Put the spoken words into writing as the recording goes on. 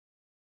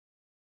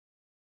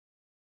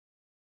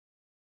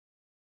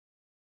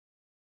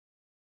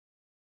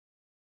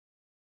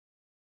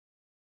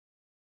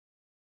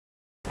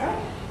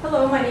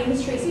Hello, my name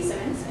is Tracy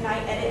Simmons, and I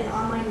edit an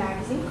online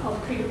magazine called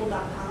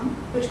Creatable.com,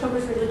 which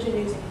covers religion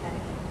news in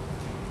Connecticut.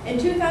 In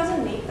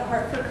 2008, the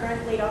Hartford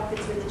Courant laid off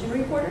its religion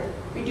reporter,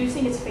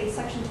 reducing its faith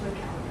section to a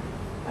calendar.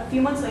 A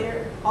few months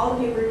later, all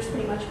the papers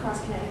pretty much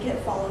across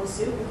Connecticut followed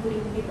suit,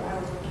 including the paper I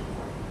was working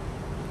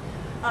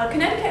for.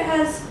 Connecticut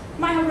has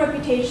my whole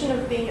reputation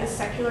of being a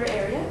secular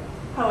area.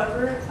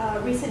 However,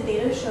 recent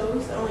data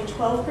shows that only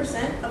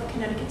 12% of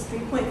Connecticut's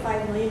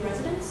 3.5 million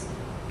residents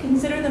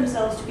consider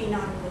themselves to be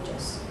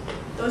non-religious.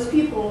 Those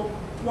people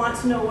want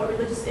to know what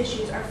religious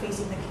issues are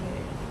facing the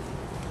community.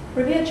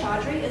 Ravia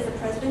Chaudhry is the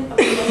president of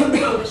the Muslim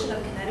Coalition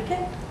of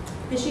Connecticut,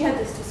 and she had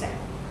this to say.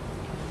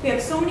 We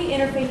have so many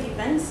interfaith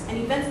events and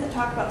events that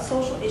talk about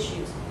social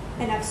issues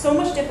and have so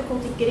much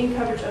difficulty getting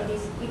coverage of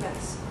these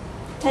events.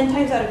 10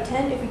 times out of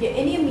 10, if we get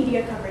any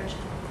media coverage,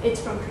 it's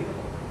from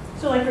Creatable.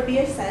 So like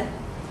Ravia said,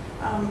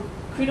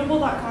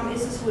 Creatable.com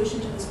is the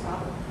solution to this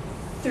problem.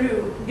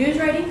 Through news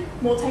writing,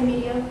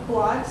 multimedia,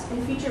 blogs,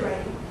 and feature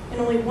writing, in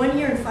only 1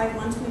 year and 5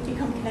 months, we've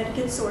become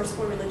Connecticut's source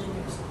for religion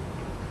news.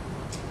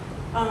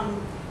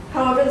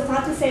 However, that's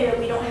not to say that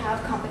we don't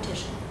have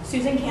competition.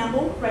 Susan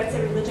Campbell writes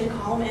a religion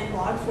column and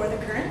blog for The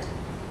Current.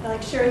 I'd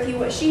like to share with you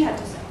what she had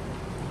to say.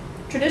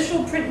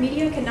 Traditional print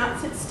media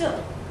cannot sit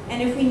still,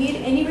 and if we need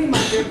any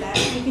reminder of that,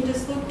 we can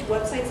just look to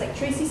websites like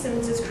Tracy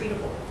Simmons'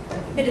 Creatable.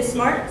 It is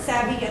smart,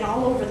 savvy, and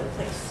all over the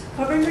place,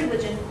 covering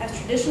religion as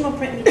traditional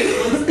print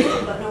media once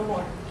did, but no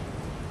more.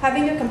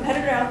 Having a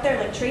competitor out there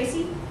like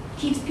Tracy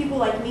keeps people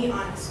like me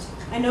honest.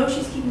 I know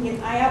she's keeping an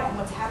eye out on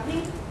what's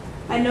happening.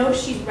 I know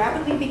she's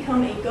rapidly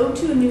become a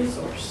go-to news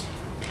source.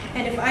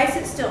 And if I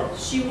sit still,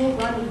 she will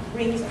run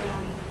rings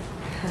around me.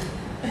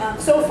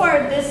 So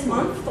far this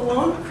month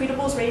alone,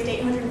 Creatable's raised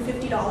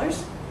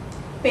 $850.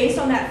 Based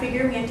on that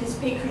figure, we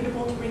anticipate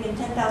Creatable to bring in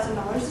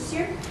 $10,000 this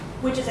year,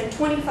 which is a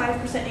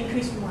 25%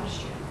 increase from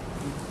last year.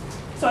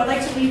 So I'd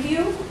like to leave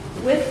you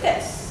with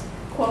this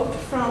quote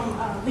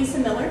from Lisa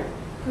Miller,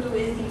 who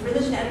is the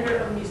religion editor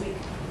of Newsweek.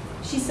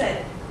 She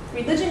said,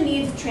 "Religion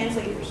needs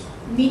translators,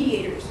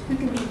 mediators who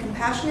can be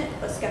compassionate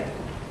but skeptical."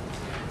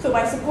 So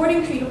by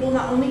supporting Treatable,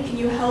 not only can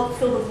you help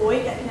fill the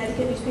void that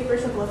Connecticut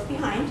newspapers have left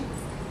behind,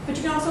 but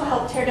you can also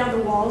help tear down the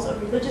walls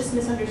of religious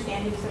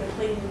misunderstandings that are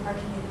plaguing our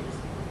communities.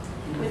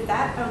 With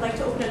that, I would like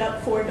to open it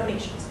up for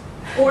donations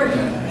or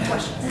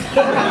questions.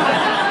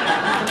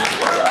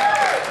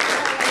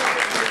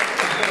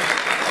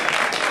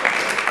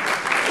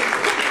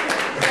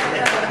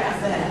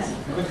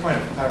 Quick point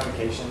of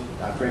clarification,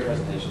 great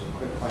presentation.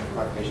 Quick point of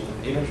clarification,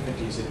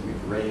 850, you said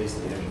we've raised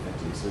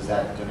 850. So is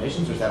that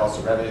donations or is that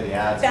also revenue, the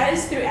ads? That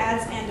is through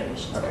ads and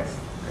donations. Okay,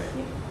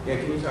 great. Yeah,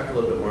 can you talk a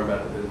little bit more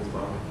about the business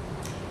model?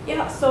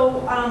 Yeah,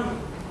 so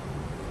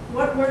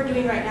what we're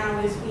doing right now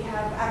is we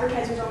have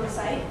advertisers on the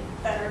site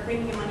that are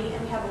bringing in money,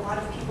 and we have a lot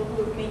of people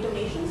who have made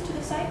donations to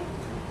the site.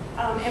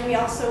 And we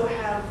also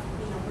have,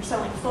 we're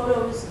selling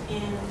photos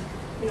and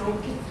we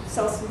can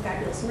sell some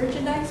fabulous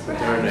merchandise,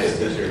 perhaps. Darn nice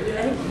t-shirt.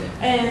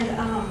 And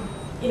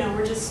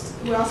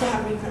we also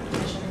have reprint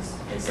positions,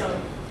 and so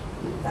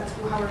that's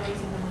how we're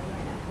raising the money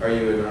right now. Are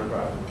you a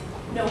nonprofit?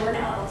 No, we're an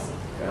LLC.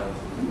 Yeah.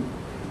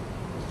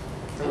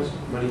 How much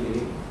money do you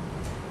need?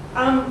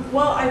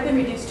 Well, I've been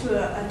reduced to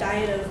a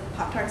diet of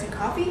Pop-Tarts and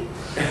coffee.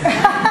 So,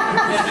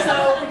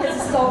 because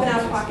this has all been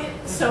out of pocket.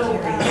 So,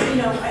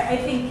 I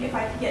think if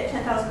I could get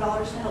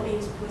 $10,000 to help me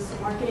with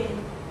some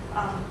marketing,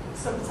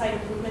 some site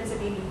improvements,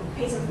 and maybe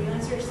pay some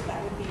freelancers,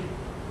 that would be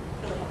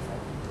really helpful.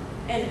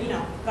 And,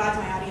 God's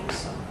my audience,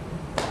 so.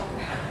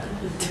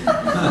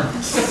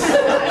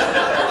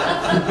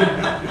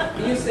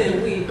 You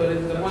said we, but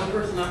it's the one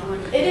person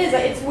operating? It is.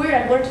 It's weird.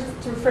 I've learned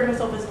to refer to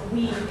myself as a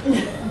we.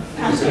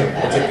 It's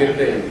a good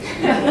thing.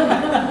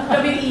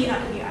 WE,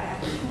 not WI.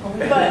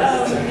 But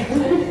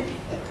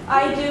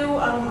I do,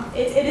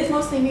 it is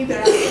mostly me, but I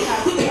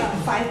also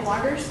have 5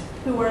 bloggers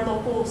who are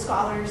local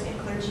scholars and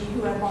clergy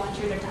who have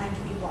volunteered their time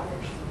to be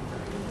bloggers.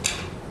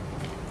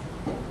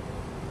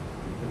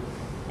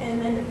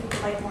 And then if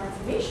you'd like more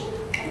information,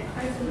 I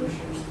have the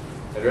brochures.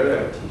 I'd rather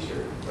have a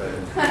t-shirt, but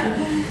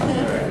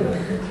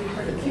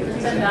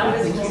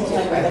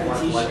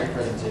One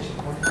presentation,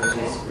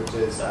 which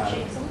is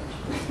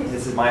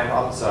this is my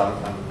problem, so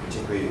I'm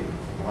particularly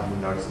the one who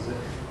notices it.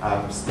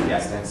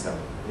 Stand still.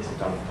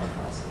 Don't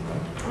cross.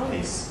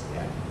 Please,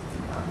 yeah.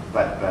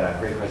 But a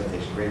great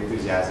presentation, great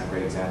enthusiasm,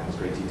 great examples,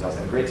 great details,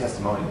 and great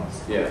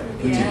testimonials. yeah.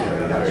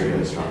 Particularly, that was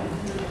really strong.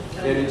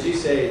 Now, did you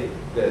say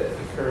that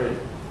the Current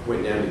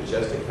went down to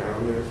just a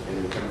calendar and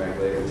then come back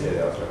later and say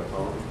they also have a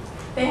poem?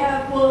 They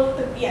have,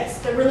 yes,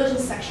 the religion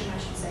section, I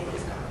should say,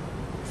 is gone,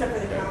 except for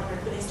the calendar,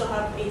 but they still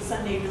have a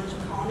Sunday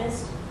religion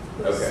columnist.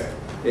 Okay.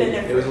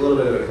 It was a little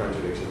bit of a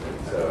contradiction,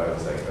 so I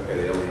was like, okay,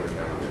 they only have a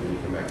calendar, and you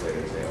come back later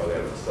and say, oh,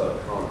 they still have a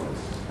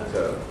columnist.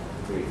 So,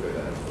 we need to clear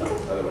that up.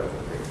 Otherwise, I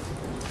think.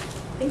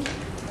 Thank you.